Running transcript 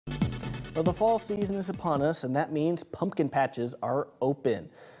Well, the fall season is upon us, and that means pumpkin patches are open.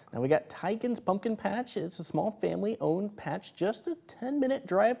 Now we got Teigen's Pumpkin Patch. It's a small family-owned patch just a 10-minute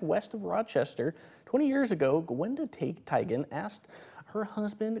drive west of Rochester. 20 years ago, Gwenda Teigen asked her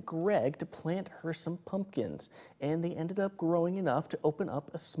husband Greg to plant her some pumpkins, and they ended up growing enough to open up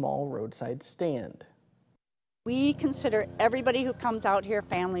a small roadside stand. We consider everybody who comes out here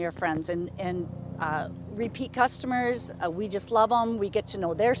family or friends, and repeat customers. We just love them. We get to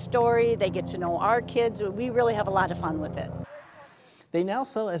know their story. They get to know our kids. We really have a lot of fun with it. They now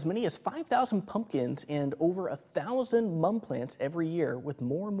sell as many as 5,000 pumpkins and over 1,000 mum plants every year, with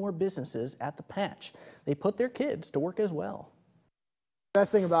more and more businesses at the patch. They put their kids to work as well. The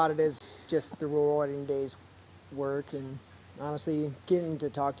best thing about it is just the rewarding day's work, and honestly getting to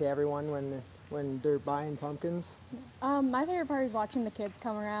talk to everyone when they're buying pumpkins. My favorite part is watching the kids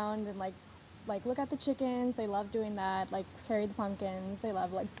come around and like look at the chickens. They love doing that, like carry the pumpkins. They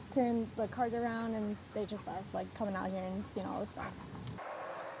love like carrying the cart around, and they just love like coming out here and seeing all this stuff.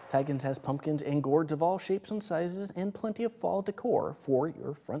 Teigen's has pumpkins and gourds of all shapes and sizes and plenty of fall decor for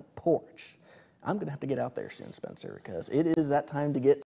your front porch. I'm gonna have to get out there soon, Spencer, because it is that time to get